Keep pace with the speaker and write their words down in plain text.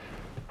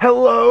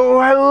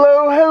Hello,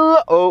 hello, hello.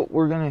 Oh,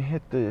 we're gonna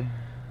hit the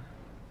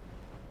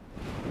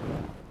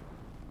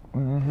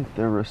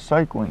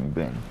recycling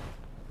bin.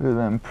 Look at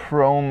them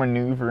pro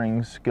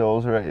maneuvering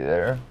skills right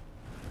there.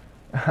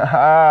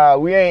 Haha,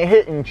 we ain't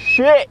hitting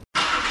shit.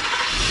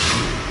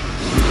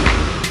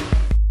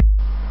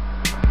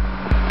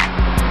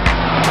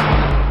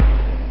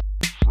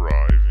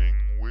 Driving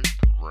with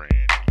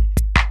Randy.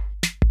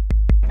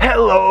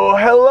 Hello,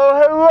 hello,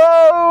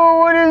 hello!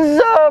 What is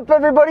up,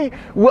 everybody?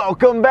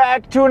 Welcome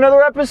back to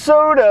another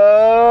episode of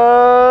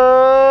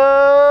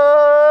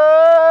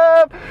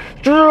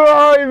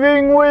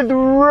Driving with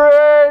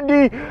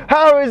Randy.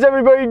 How is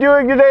everybody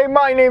doing today?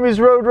 My name is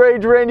Road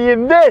Rage Randy,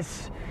 and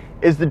this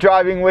is the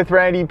Driving with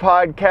Randy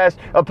podcast,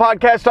 a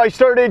podcast I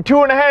started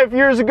 2.5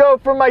 years ago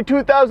from my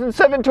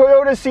 2007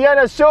 Toyota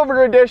Sienna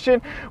Silver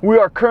Edition. We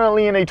are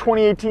currently in a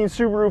 2018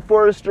 Subaru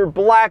Forester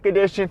Black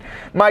Edition.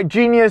 My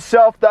genius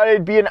self thought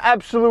it'd be an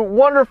absolute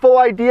wonderful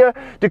idea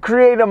to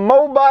create a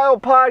mobile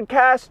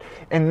podcast,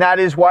 and that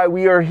is why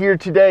we are here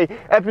today.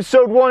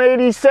 Episode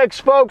 186,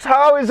 folks.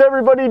 How is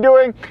everybody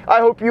doing?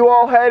 I hope you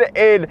all had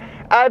an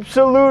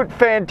absolute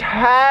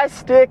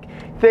fantastic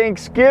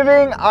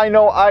Thanksgiving. I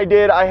know I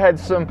did. I had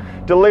some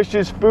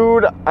delicious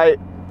food.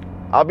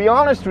 I'll be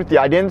honest with you,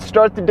 I didn't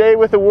start the day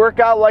with a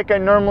workout like I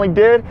normally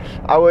did.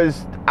 I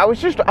was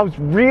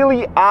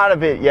really out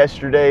of it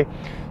yesterday.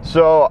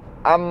 So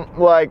I'm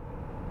like,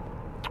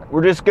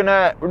 we're just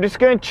gonna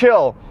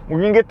chill. We're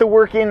gonna get the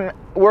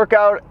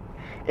workout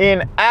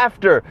in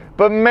after.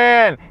 But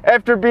man,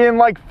 after being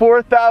like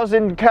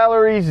 4,000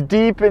 calories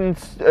deep in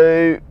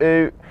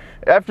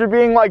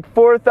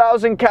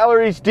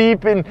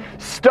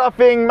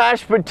stuffing,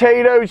 mashed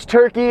potatoes,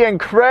 turkey, and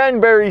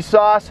cranberry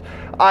sauce,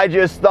 I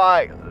just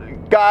thought,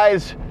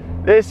 guys,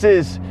 this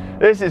is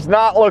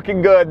not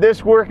looking good.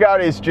 This workout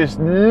is just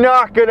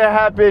not gonna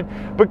happen.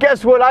 But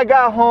guess what? I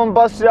got home,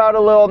 busted out a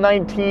little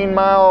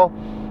 19-mile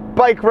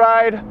bike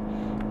ride.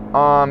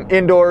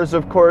 Indoors,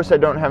 of course. I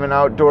don't have an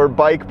outdoor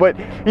bike, but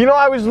you know,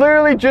 I was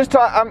literally just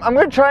I'm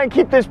going to try and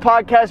keep this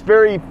podcast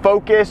very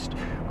focused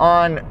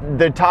on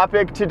the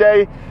topic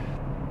today.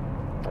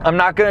 I'm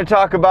not going to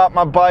talk about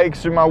my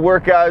bikes or my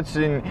workouts,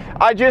 and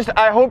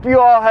I hope you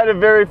all had a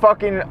very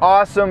fucking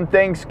awesome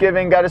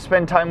Thanksgiving, got to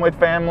spend time with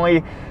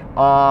family.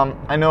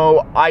 I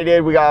know I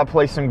did. We got to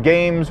play some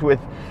games with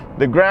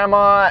the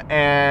grandma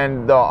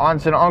and the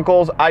aunts and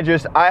uncles. I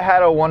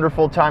had a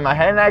wonderful time. I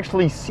hadn't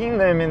actually seen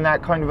them in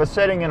that kind of a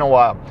setting in a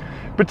while.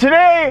 But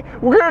today,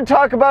 we're going to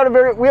talk about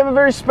we have a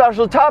very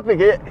special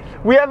topic.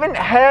 We haven't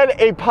had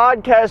a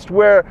podcast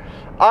where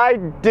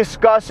I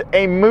discuss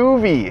a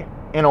movie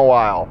in a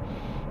while.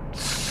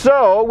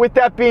 So, with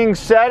that being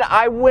said,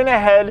 I went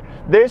ahead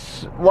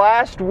this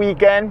last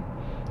weekend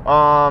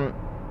on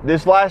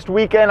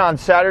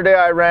Saturday,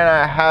 I ran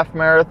a half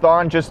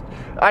marathon.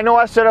 I know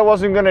I said I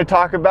wasn't going to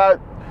talk about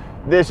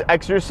this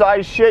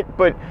exercise shit,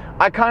 but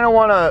I kind of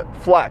want to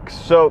flex.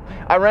 So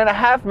I ran a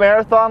half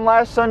marathon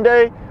last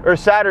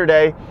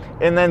Saturday,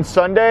 and then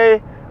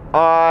Sunday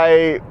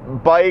I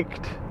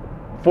biked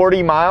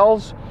 40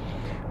 miles.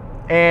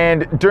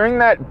 And during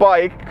that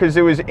bike, because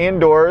it was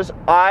indoors,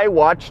 I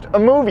watched a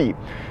movie.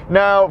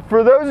 Now,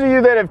 for those of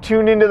you that have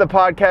tuned into the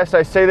podcast,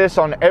 I say this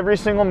on every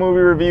single movie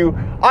review,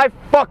 I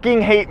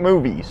fucking hate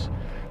movies.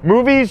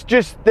 Movies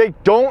they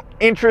don't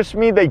interest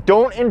me, they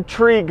don't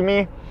intrigue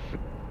me,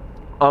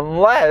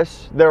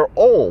 unless they're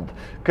old.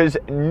 Because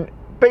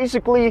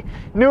basically,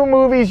 new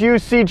movies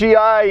use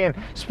CGI and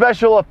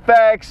special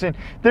effects, and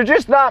they're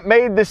just not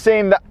made the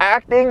same. The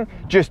acting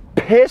just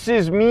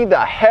pisses me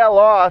the hell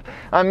off.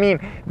 I mean,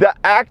 the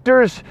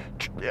actors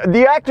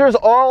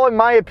all, in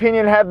my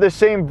opinion, have the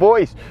same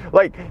voice.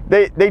 Like,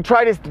 they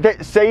try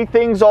to say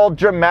things all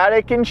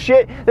dramatic and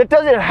shit. That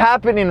doesn't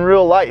happen in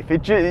real life. You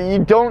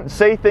don't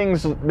say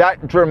things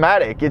that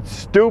dramatic. It's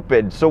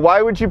stupid. So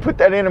why would you put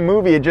that in a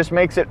movie? It just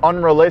makes it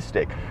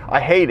unrealistic. I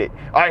hate it.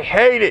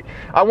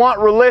 I want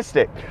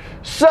realistic.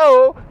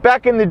 So,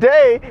 back in the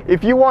day,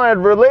 if you wanted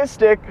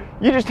realistic,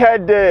 you just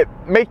had to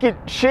make it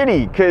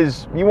shitty,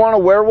 because you want a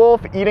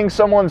werewolf eating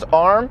someone's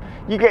arm,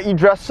 you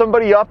dress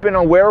somebody up in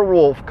a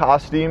werewolf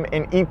costume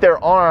and eat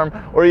their arm,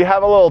 or you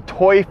have a little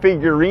toy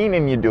figurine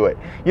and you do it.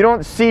 You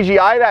don't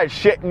CGI that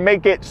shit and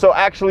make it so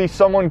actually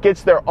someone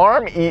gets their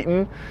arm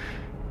eaten.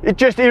 It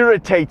just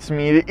irritates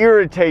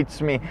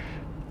me.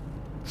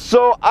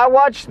 So I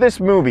watched this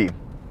movie,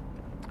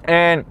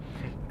 and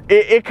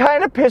it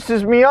kind of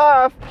pisses me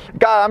off.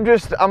 God, I'm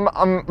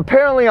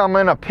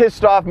in a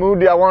pissed off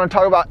mood. I want to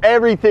talk about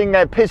everything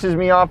that pisses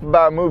me off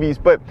about movies,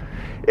 but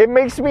it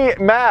makes me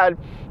mad.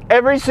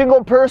 Every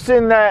single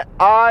person that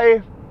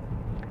I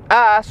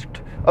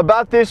asked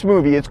about this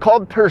movie, it's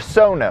called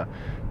Persona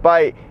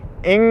by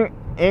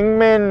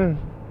Ingmar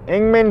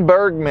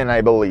Bergman,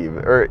 I believe,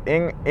 or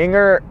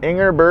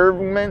Inger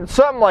Bergman,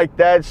 something like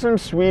that, some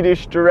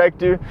Swedish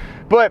director.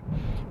 But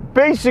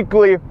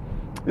basically,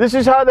 this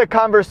is how the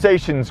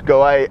conversations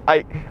go. I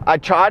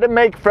try to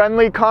make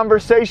friendly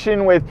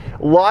conversation with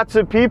lots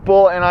of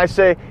people, and I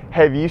say,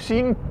 have you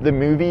seen the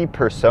movie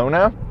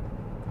Persona?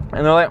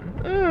 And they're like,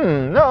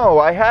 No,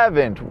 I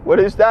haven't. What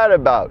is that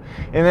about?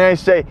 And then I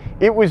say,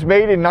 it was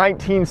made in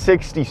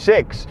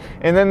 1966.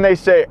 And then they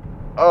say,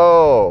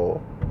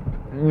 oh,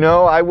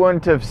 no, I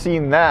wouldn't have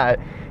seen that.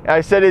 And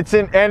I said, it's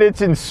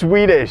in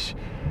Swedish.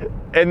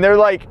 And they're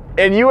like,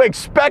 and you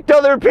expect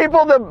other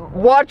people to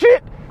watch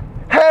it?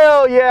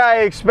 Hell yeah,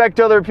 I expect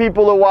other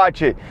people to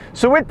watch it.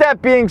 So with that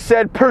being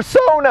said,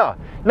 Persona,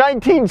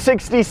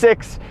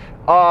 1966.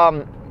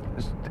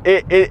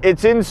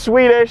 It's in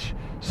Swedish,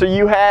 so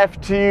you have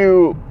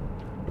to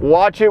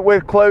watch it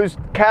with closed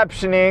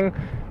captioning.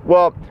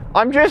 Well,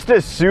 I'm just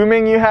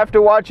assuming you have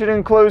to watch it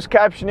in closed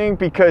captioning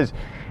because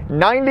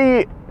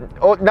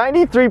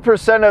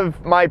 93%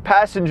 of my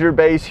passenger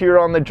base here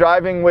on the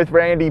Driving with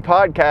Randy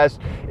podcast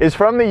is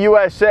from the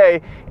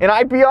USA, and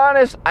I'd be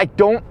honest, I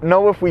don't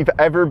know if we've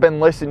ever been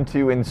listened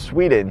to in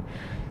Sweden.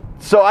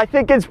 So I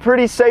think it's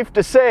pretty safe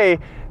to say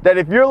that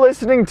if you're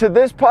listening to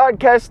this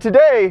podcast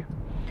today,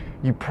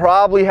 you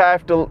probably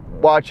have to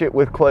watch it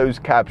with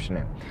closed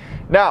captioning.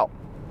 Now,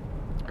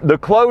 the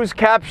closed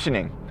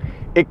captioning,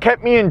 it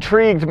kept me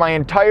intrigued my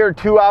entire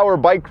 2-hour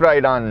bike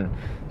ride on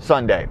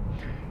Sunday.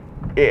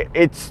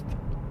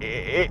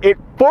 It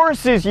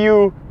forces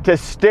you to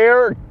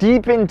stare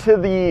deep into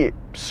the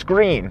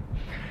screen.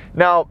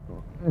 Now,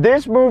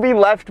 this movie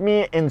left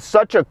me in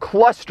such a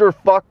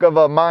clusterfuck of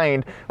a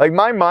mind. Like,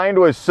 my mind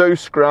was so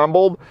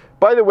scrambled.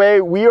 By the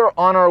way, we are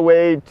on our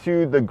way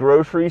to the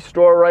grocery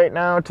store right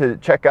now to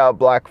check out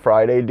Black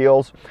Friday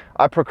deals.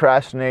 I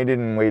procrastinated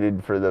and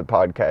waited for the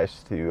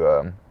podcast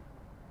to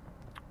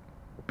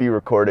be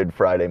recorded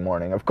Friday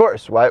morning. Of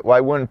course, why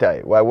wouldn't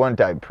I? Why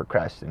wouldn't I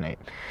procrastinate?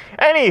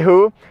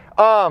 Anywho,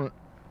 so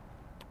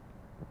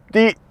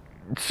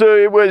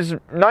it was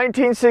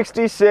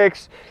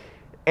 1966,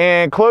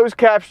 and closed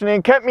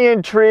captioning kept me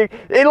intrigued.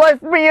 It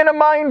left me in a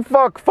mind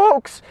fuck,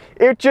 folks.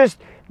 It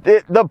just,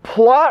 the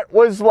plot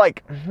was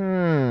like,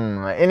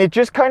 and it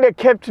just kind of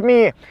kept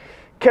me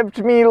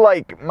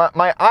like,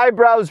 my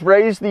eyebrows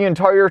raised the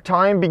entire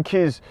time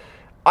because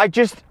I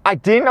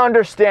didn't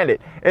understand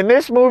it. And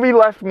this movie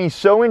left me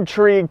so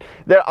intrigued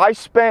that I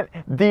spent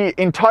the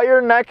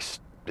entire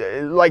next,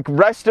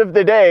 rest of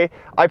the day,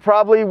 I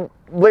probably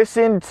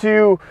listened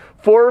to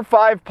 4 or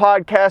 5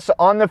 podcasts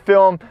on the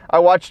film. I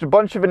watched a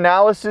bunch of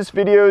analysis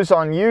videos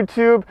on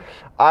YouTube.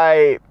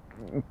 I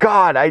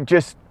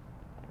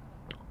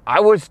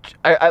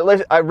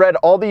read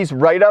all these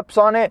write-ups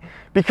on it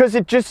because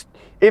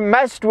it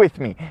messed with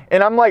me.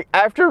 And I'm like,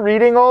 after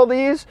reading all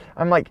these,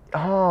 I'm like,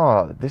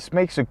 oh, this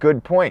makes a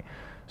good point.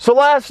 So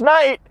last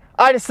night,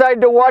 I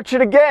decided to watch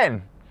it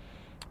again.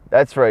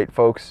 That's right,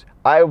 folks.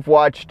 I've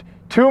watched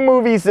 2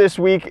 movies this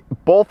week.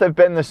 Both have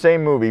been the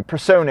same movie,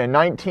 Persona,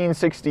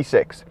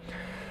 1966.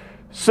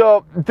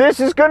 So this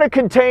is gonna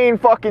contain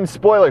fucking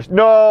spoilers.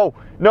 No,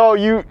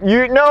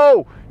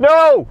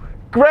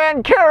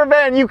 Grand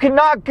Caravan, you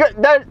cannot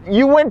get that.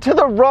 You went to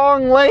the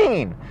wrong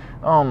lane.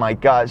 Oh my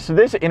God. So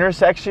this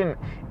intersection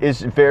is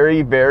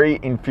very,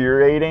 very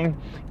infuriating.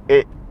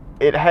 It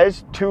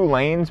has 2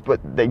 lanes, but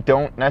they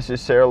don't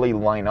necessarily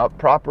line up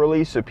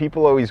properly. So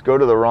people always go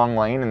to the wrong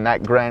lane, and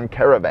that Grand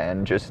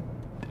Caravan just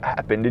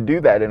happened to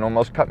do that and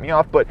almost cut me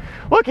off. But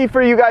lucky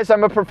for you guys,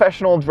 I'm a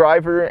professional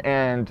driver,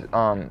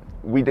 and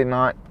we did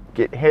not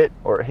get hit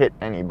or hit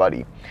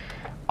anybody.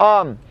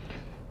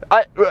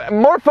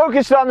 More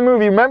focused on the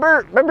movie.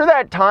 Remember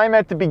that time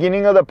at the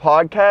beginning of the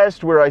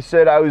podcast where I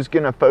said I was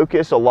going to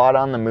focus a lot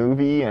on the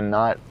movie and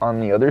not on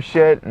the other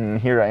shit?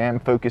 And here I am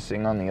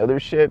focusing on the other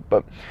shit.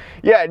 But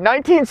yeah,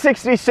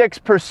 1966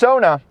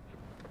 Persona.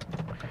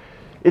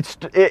 It's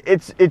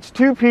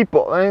 2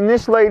 people, and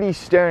this lady's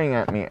staring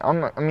at me.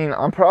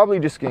 I'm probably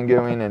just going to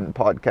go in and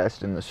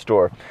podcast in the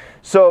store.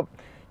 So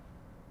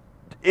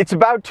it's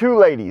about 2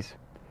 ladies.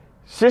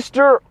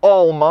 Sister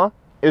Alma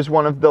is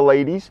one of the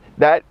ladies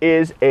that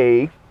is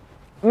a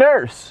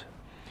nurse.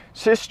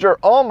 Sister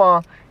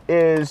Alma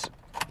is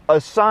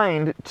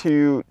assigned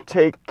to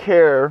take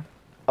care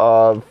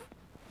of,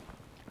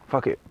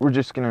 fuck it, we're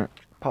just gonna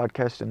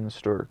podcast in the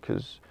store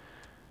because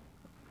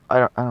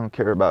I don't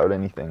care about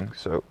anything,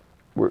 so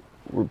we're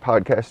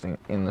podcasting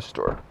in the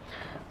store.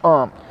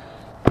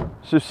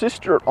 So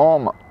Sister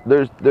Alma,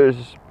 there's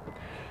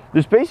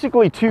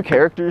basically 2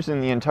 characters in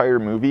the entire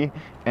movie,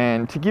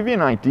 and to give you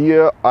an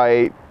idea,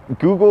 I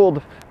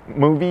Googled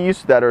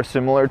movies that are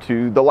similar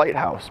to The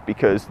Lighthouse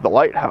because The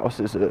Lighthouse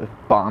is a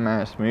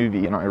bomb-ass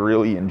movie and I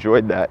really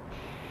enjoyed that.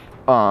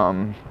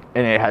 And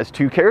it has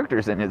 2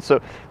 characters in it. So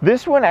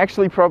this one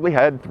actually probably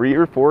had 3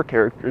 or 4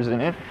 characters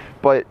in it,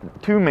 but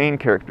 2 main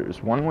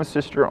characters. One was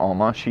Sister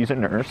Alma. She's a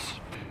nurse.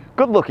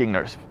 Good-looking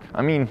nurse.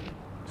 I mean,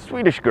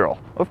 Swedish girl,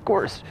 of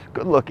course,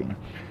 good-looking.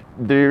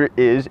 There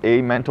is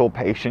a mental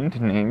patient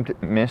named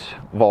Miss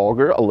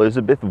Volger,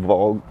 Elizabeth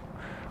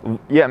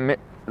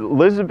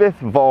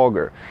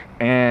Volger,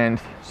 and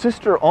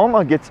Sister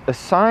Alma gets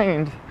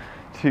assigned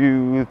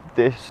to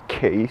this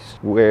case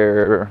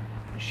where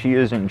she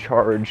is in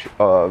charge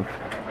of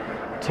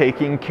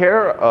taking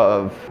care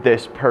of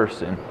this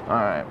person.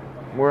 Alright,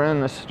 we're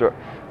in the store.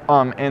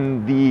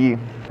 And the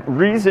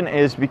reason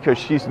is because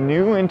she's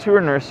new into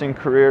her nursing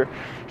career.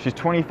 She's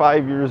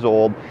 25 years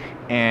old,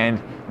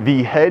 and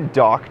the head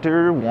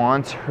doctor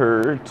wants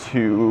her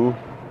to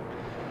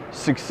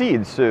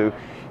succeed. So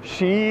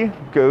she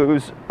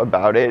goes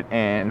about it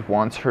and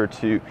wants her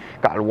to,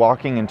 God,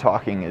 walking and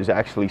talking is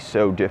actually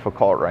so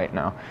difficult right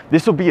now.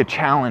 This will be a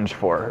challenge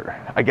for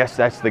her. I guess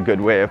that's the good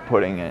way of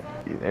putting it.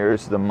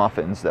 There's the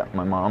muffins that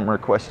my mom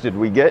requested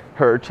we get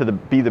her to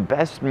be the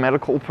best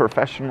medical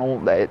professional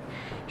that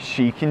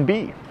she can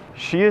be.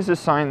 She is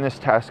assigned this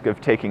task of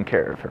taking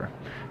care of her.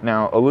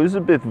 Now,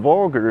 Elizabeth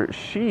Volger,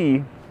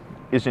 she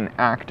is an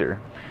actor.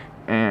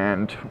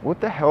 And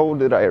what the hell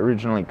did I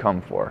originally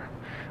come for?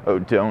 Oh,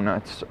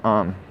 donuts.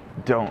 Oh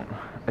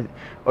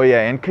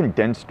yeah, and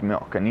condensed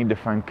milk. I need to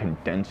find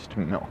condensed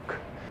milk.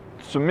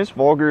 So Miss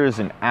Volger is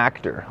an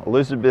actor,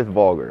 Elizabeth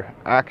Volger,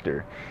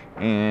 actor,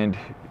 and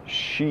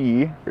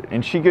she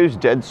goes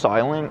dead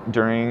silent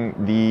during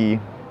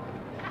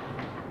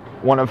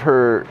one of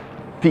her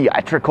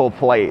theatrical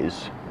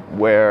plays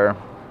where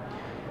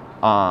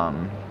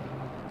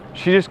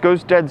she just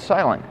goes dead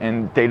silent,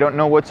 and they don't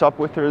know what's up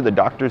with her. The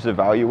doctors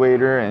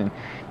evaluate her and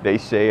they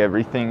say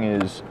everything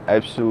is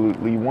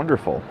absolutely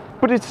wonderful.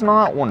 But it's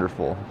not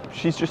wonderful.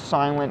 She's just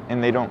silent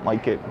and they don't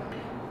like it.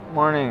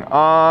 Morning.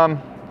 I'm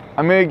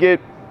gonna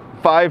get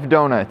 5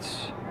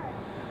 donuts.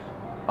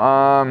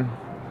 I'm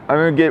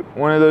gonna get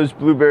one of those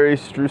blueberry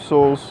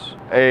streusels,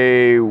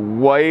 a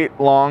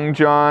white Long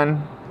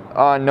John,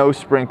 no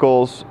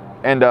sprinkles,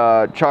 and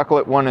a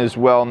chocolate one as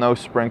well, no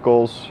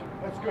sprinkles.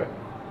 That's good.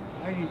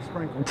 I need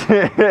sprinkles.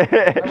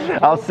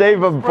 I'll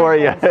save them for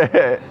you.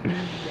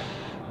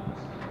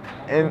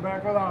 And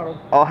back without them.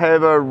 I'll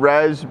have a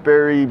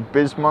raspberry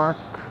Bismarck.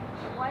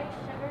 White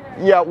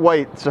sugar? Yeah,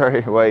 white.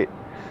 Sorry, white.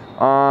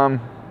 How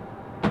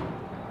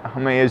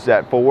many is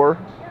that? 4?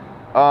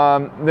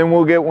 Then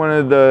we'll get one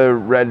of the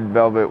red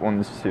velvet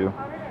ones too.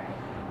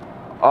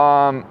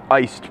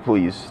 Iced,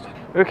 please.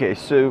 Okay,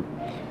 so,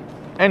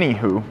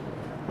 anywho,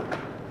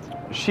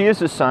 she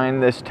is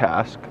assigned this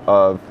task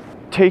of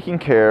taking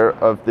care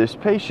of this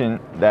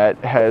patient that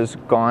has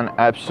gone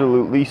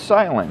absolutely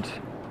silent.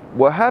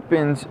 What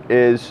happens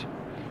is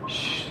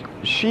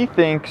she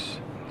thinks,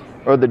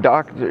 or the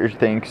doctor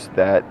thinks,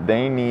 that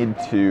they need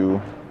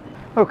to,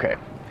 okay,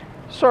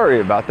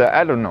 sorry about that,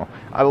 I don't know.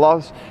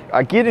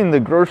 I get in the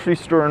grocery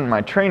store and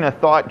my train of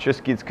thought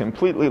just gets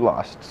completely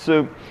lost.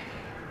 So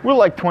we're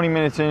like 20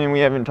 minutes in and we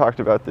haven't talked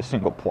about the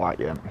single plot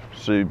yet.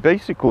 So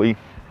basically,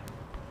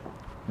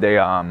 they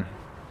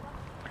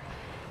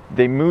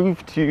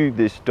move to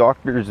this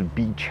doctor's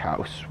beach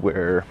house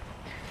where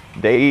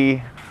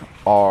they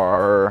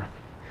are,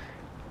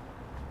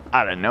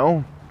 I don't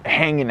know,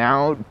 hanging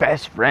out,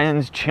 best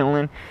friends,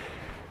 chilling.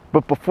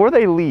 But before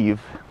they leave,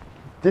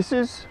 this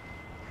is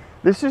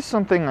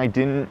something I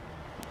didn't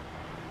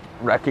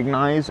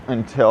recognize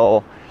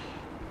until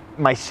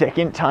my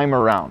second time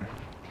around.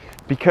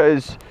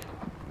 Because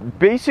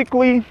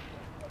basically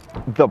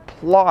the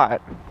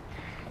plot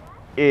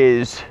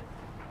is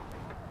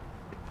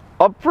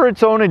up for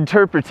its own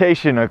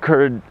interpretation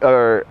according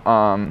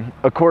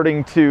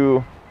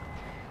to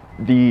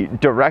the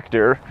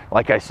director.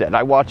 Like I said,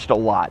 I watched a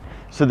lot.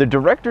 So the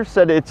director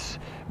said it's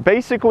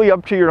basically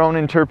up to your own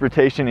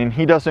interpretation and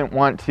he doesn't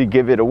want to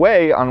give it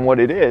away on what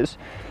it is.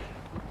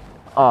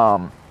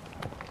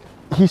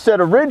 He said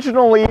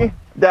originally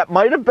that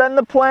might have been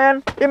the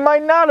plan. It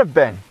might not have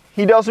been.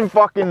 He doesn't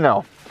fucking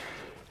know.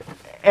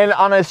 And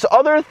on this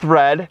other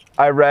thread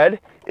I read,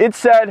 it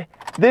said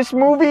this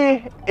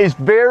movie is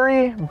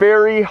very,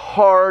 very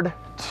hard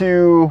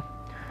to,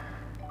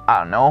 I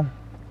don't know,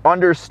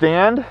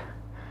 understand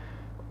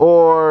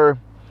or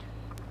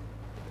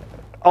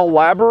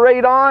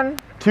elaborate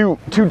on, to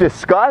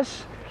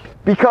discuss,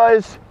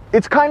 because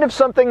it's kind of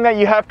something that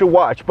you have to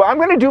watch. But I'm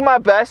going to do my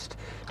best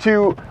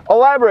to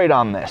elaborate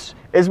on this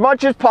as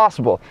much as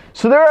possible.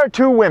 So there are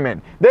 2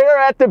 women. They are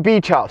at the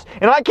beach house.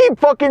 And I keep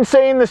fucking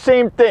saying the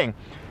same thing.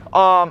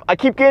 I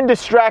keep getting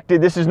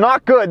distracted. This is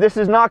not good. This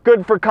is not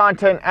good for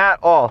content at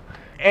all.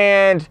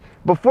 And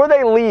before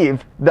they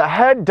leave, the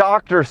head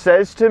doctor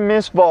says to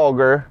Miss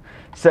Volger,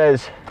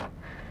 says,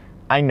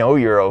 I know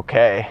you're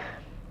okay,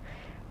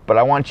 but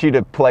I want you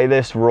to play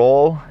this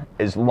role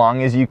as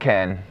long as you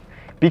can.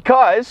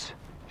 Because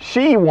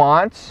she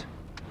wants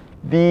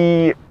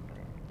the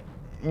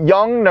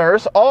young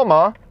nurse,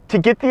 Alma, to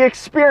get the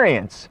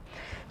experience.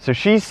 So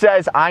she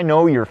says, I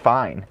know you're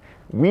fine.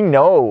 We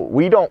know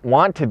we don't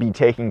want to be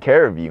taking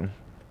care of you,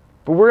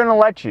 but we're gonna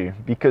let you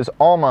because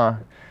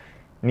Alma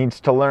needs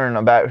to learn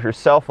about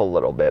herself a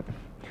little bit.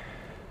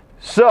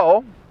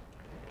 So,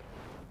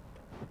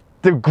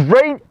 the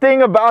great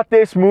thing about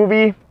this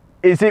movie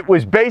is it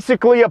was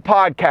basically a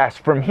podcast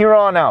from here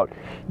on out.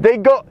 They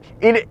go,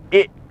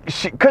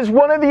 because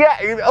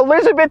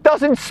Elizabeth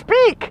doesn't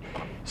speak.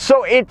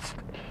 So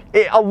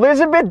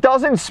Elizabeth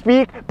doesn't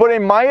speak, but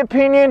in my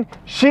opinion,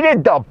 she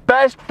did the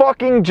best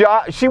fucking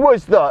job. She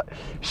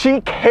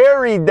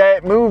carried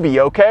that movie,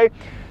 okay?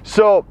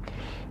 So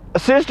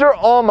Sister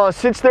Alma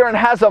sits there and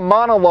has a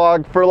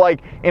monologue for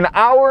like an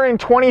hour and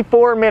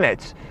 24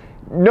 minutes.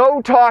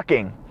 No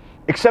talking,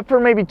 except for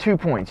maybe 2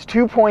 points.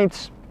 2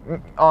 points,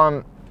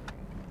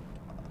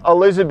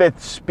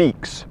 Elizabeth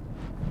speaks.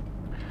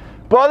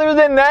 But other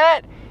than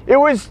that, it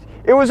was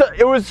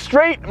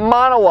straight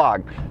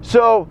monologue.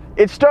 So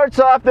it starts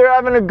off, they're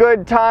having a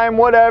good time,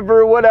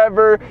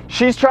 whatever.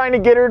 She's trying to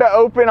get her to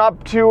open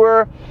up to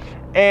her.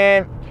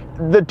 And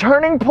the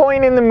turning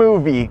point in the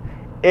movie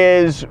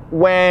is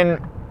when,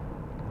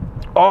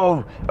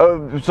 so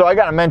I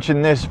gotta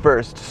mention this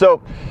first.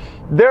 So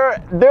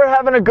they're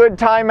having a good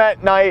time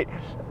at night.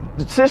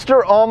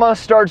 Sister Alma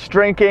starts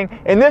drinking,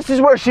 and this is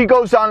where she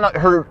goes on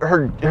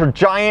her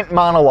giant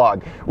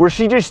monologue, where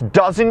she just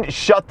doesn't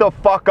shut the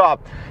fuck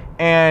up.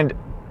 And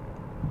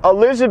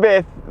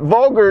Elizabeth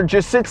Vogler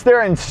just sits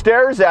there and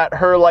stares at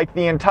her like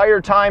the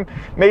entire time,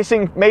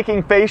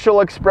 making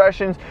facial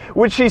expressions,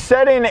 which she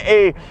said in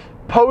a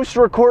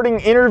post-recording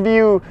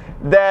interview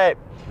that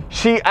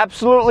she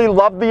absolutely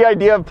loved the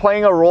idea of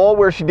playing a role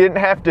where she didn't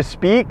have to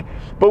speak,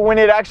 but when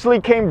it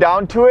actually came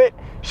down to it,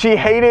 she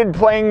hated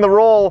playing the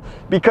role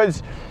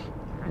because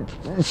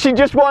she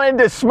just wanted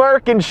to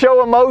smirk and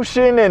show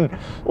emotion and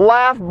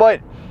laugh, but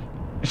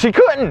she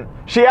couldn't.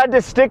 She had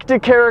to stick to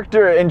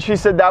character, and she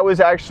said that was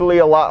actually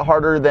a lot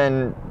harder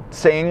than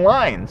saying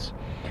lines.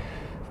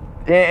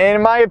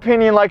 In my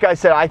opinion, like I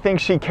said, I think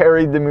she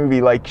carried the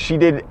movie. Like, she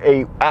did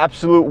a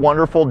absolute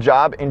wonderful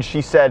job, and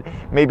she said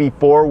maybe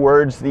 4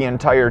 words the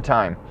entire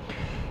time.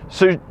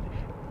 So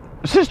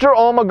Sister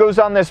Alma goes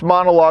on this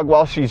monologue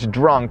while she's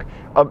drunk,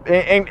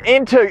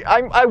 and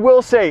I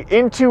will say,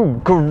 into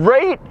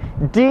great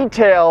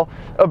detail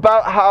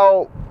about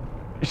how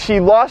she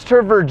lost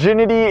her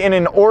virginity in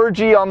an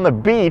orgy on the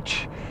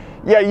beach.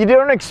 Yeah, you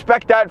don't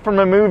expect that from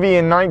a movie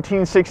in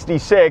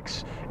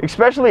 1966,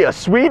 especially a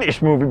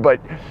Swedish movie,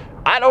 but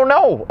I don't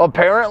know.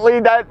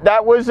 Apparently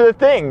that was a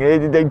thing.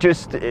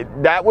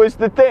 That was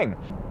the thing.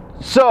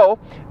 So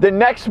the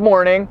next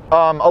morning,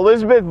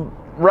 Elizabeth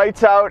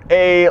writes out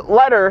a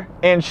letter,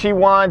 and she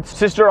wants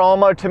Sister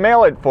Alma to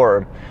mail it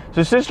for her.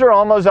 So Sister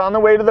Alma's on the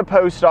way to the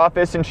post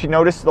office, and she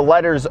noticed the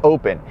letter's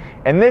open.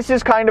 And this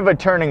is kind of a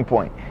turning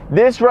point.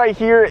 This right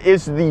here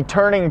is the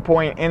turning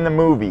point in the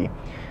movie.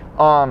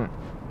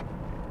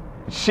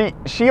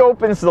 She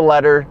opens the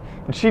letter,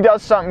 and she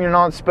does something you're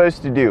not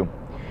supposed to do.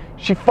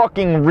 She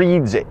fucking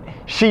reads it.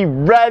 She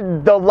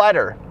read the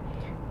letter.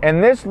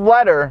 And this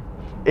letter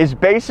is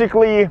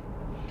basically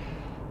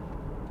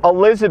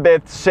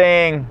Elizabeth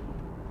saying,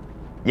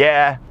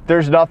 yeah,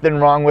 there's nothing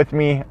wrong with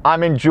me.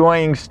 I'm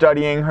enjoying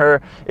studying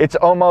her. It's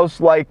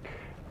almost like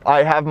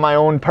I have my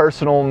own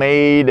personal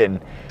maid, and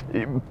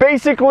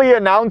basically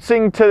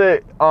announcing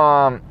to,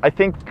 I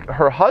think,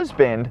 her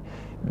husband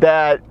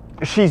that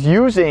she's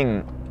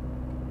using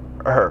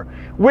her,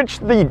 which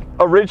the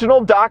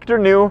original doctor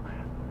knew,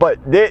 but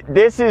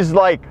this is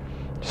like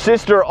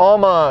Sister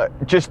Alma,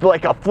 just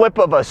like a flip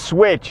of a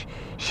switch.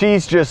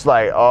 She's just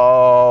like,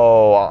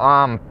 oh,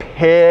 I'm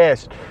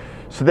pissed.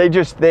 So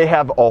they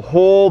have a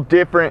whole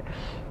different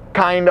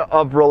kind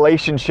of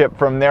relationship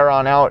from there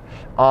on out.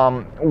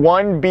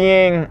 One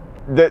being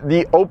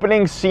the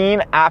opening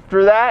scene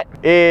after that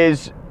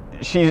is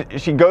she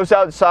goes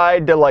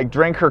outside to like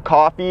drink her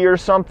coffee or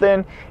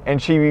something,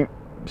 and she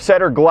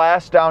set her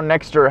glass down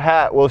next to her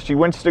hat. Well, she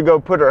wants to go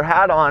put her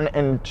hat on,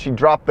 and she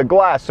dropped the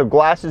glass, so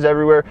glass is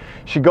everywhere.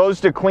 She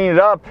goes to clean it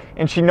up,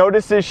 and she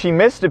notices she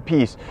missed a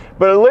piece.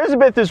 But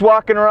Elizabeth is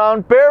walking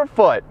around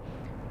barefoot.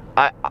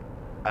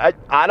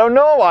 I don't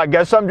know. I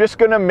guess I'm just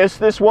going to miss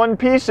this one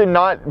piece and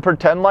not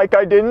pretend like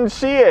I didn't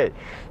see it.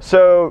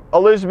 So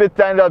Elizabeth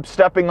ended up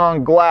stepping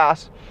on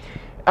glass.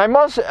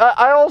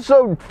 I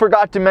also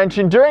forgot to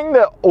mention, during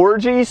the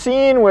orgy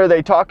scene where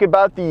they talk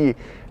about the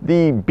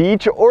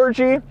beach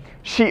orgy,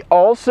 she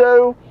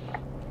also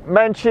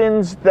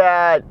mentions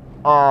that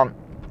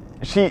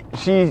she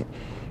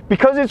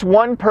because it's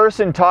one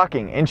person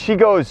talking, and she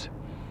goes,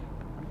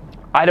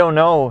 I don't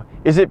know,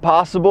 is it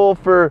possible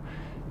for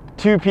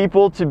 2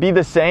 people to be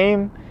the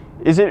same?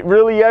 Is it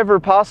really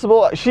ever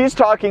possible? She's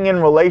talking in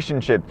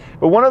relationship.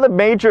 But one of the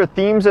major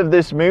themes of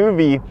this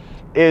movie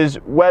is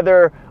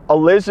whether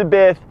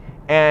Elizabeth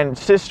and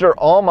Sister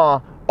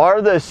Alma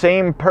are the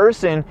same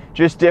person,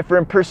 just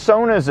different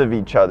personas of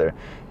each other.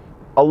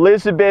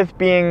 Elizabeth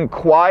being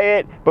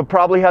quiet, but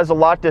probably has a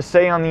lot to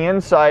say on the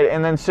inside,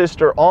 and then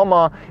Sister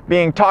Alma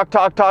being talk,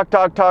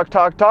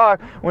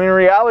 when in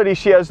reality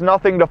she has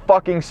nothing to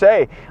fucking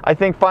say. I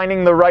think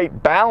finding the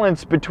right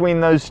balance between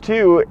those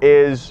two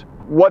is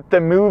what the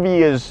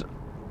movie is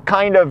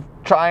kind of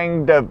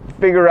trying to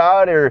figure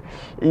out, or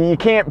you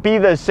can't be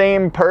the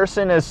same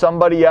person as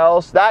somebody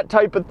else, that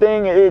type of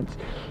thing.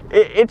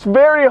 It's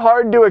very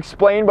hard to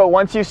explain, but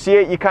once you see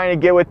it, you kind of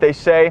get what they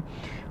say.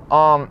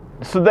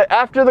 So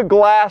after the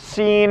glass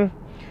scene,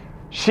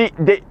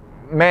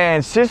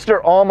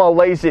 Sister Alma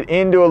lays it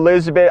into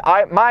Elizabeth.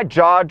 My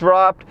jaw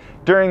dropped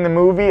during the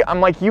movie. I'm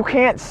like, you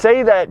can't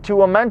say that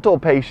to a mental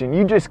patient.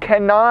 You just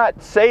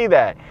cannot say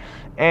that.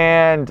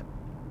 And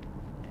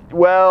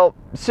well,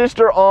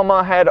 Sister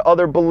Alma had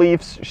other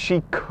beliefs.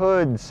 She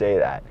could say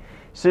that.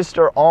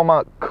 Sister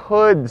Alma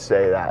could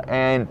say that.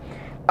 And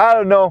I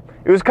don't know.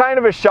 It was kind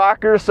of a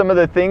shocker, some of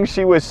the things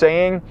she was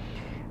saying.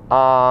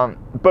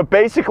 But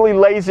basically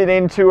lays it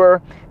into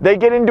her. They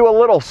get into a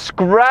little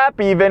scrap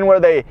even where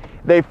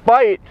they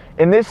fight.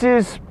 And this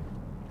is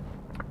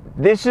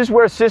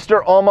where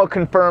Sister Alma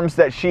confirms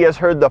that she has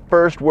heard the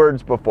first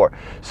words before.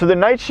 So the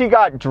night she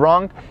got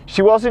drunk,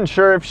 she wasn't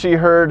sure if she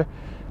heard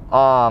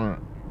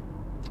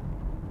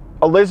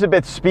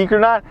Elizabeth speak or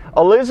not.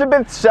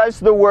 Elizabeth says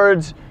the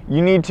words,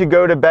 "You need to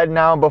go to bed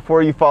now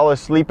before you fall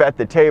asleep at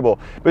the table."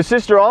 But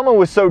Sister Alma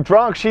was so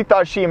drunk, she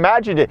thought she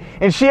imagined it.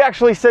 And she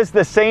actually says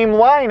the same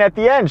line at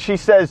the end. She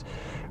says,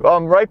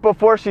 right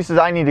before, she says,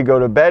 "I need to go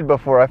to bed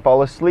before I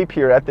fall asleep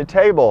here at the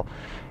table."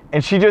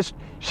 And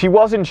she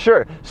wasn't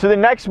sure. So the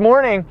next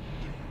morning,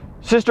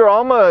 Sister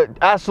Alma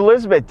asks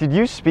Elizabeth, "Did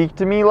you speak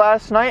to me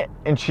last night?"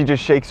 And she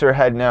just shakes her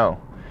head no.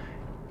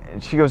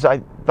 And she goes,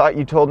 "I thought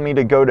you told me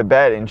to go to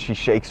bed." And she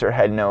shakes her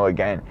head no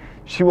again.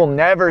 She will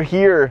never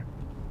hear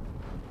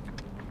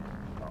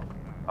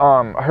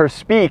her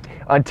speak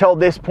until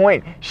this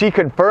point. She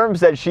confirms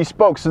that she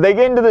spoke. So they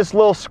get into this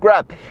little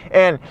scrap,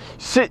 and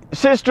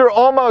Sister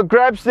Alma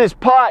grabs this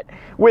pot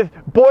with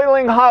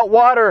boiling hot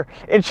water,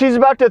 and she's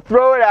about to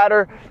throw it at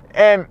her,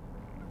 and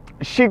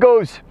she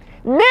goes,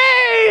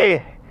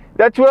 "Nay!"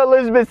 That's what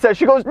Elizabeth says.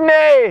 She goes,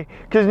 "Nay,"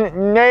 because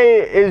nay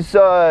is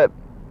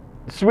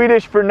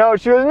Swedish for no.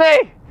 She goes,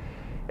 "Nay!"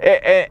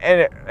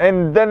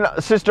 And then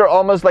Sister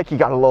Alma's like, "You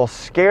got a little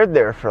scared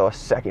there for a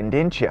second,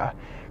 didn't you?"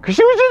 Because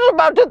she was just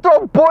about to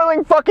throw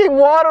boiling fucking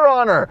water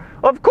on her.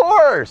 Of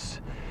course.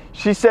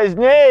 She says,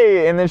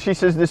 "Nay," and then she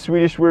says the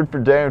Swedish word for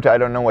don't. I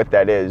don't know what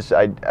that is.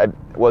 I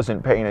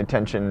wasn't paying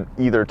attention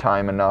either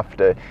time enough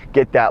to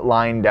get that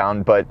line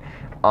down. But,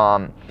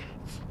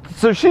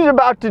 so she's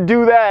about to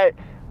do that,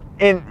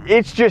 and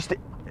it's just,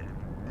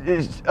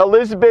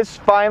 Elizabeth's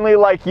finally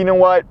like, "You know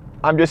what?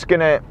 I'm just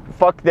going to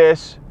fuck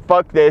this.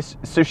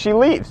 So she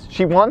leaves.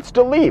 She wants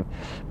to leave.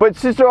 But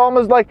Sister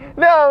Alma's like,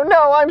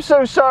 no, I'm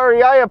so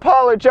sorry. I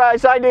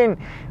apologize. I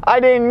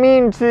didn't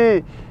mean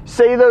to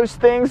say those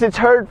things. It's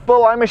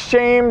hurtful. I'm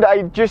ashamed.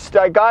 I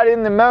got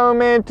in the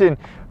moment and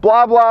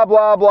blah, blah,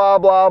 blah, blah,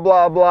 blah,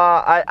 blah,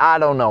 blah. I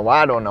don't know.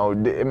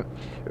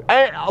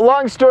 And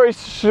long story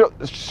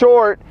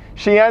short,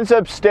 she ends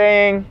up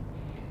staying.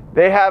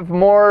 They have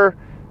more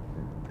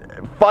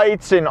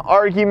fights and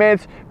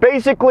arguments.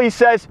 Basically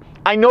says,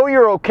 "I know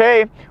you're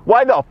okay.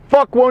 Why the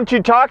fuck won't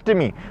you talk to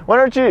me? Why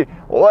don't you,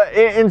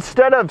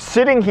 instead of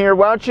sitting here,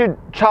 why don't you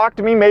talk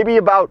to me maybe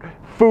about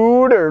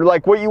food or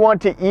like what you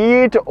want to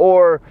eat,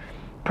 or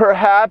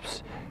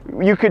perhaps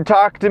you could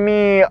talk to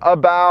me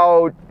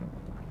about,"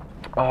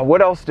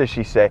 what else does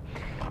she say?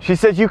 She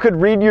says, "You could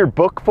read your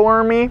book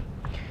for me."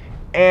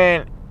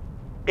 And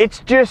it's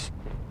just,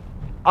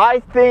 I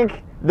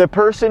think the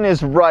person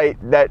is right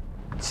that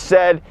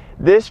said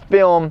this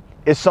film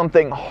is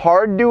something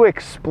hard to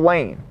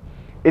explain.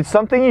 It's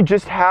something you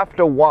just have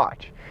to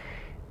watch.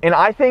 And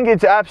I think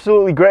it's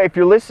absolutely great.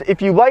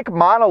 If you like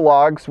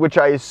monologues, which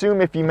I assume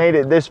if you made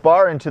it this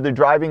far into the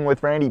Driving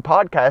with Randy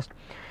podcast,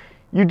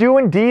 you do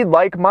indeed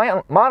like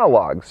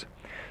monologues.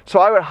 So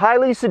I would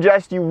highly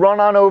suggest you run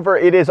on over.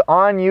 It is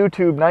on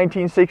YouTube,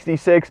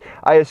 1966.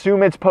 I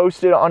assume it's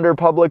posted under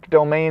public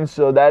domain,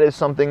 so that is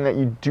something that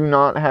you do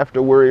not have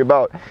to worry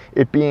about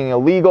it being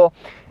illegal.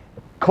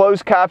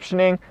 Closed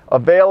captioning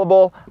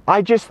available.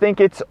 I just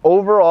think it's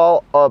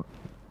overall a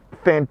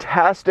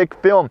fantastic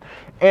film,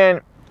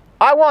 and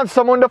I want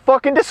someone to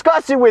fucking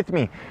discuss it with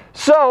me.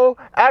 So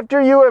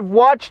after you have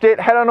watched it,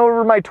 head on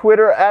over to my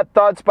Twitter at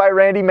Thoughts by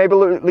Randy. Maybe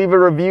leave a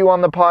review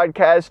on the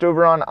podcast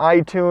over on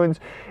iTunes.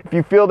 If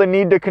you feel the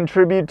need to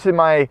contribute to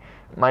my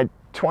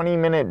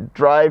 20-minute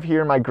drive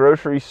here, my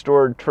grocery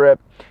store trip,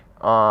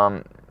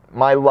 my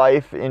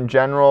life in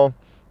general,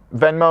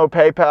 Venmo,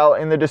 PayPal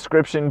in the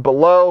description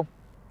below.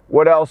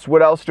 What else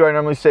do I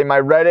normally say?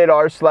 My Reddit,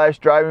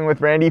 r/Driving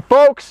with Randy.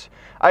 Folks,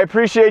 I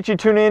appreciate you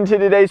tuning into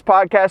today's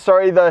podcast.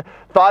 Sorry, the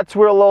thoughts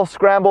were a little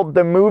scrambled.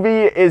 The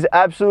movie is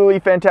absolutely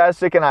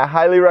fantastic, and I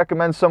highly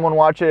recommend someone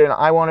watch it, and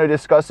I want to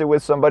discuss it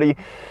with somebody.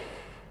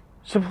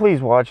 So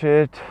please watch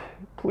it.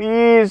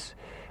 Please.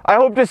 I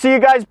hope to see you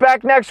guys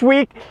back next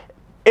week.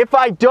 If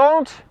I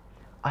don't,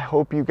 I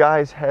hope you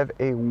guys have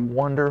a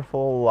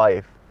wonderful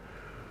life.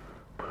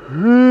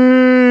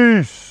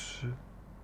 Peace.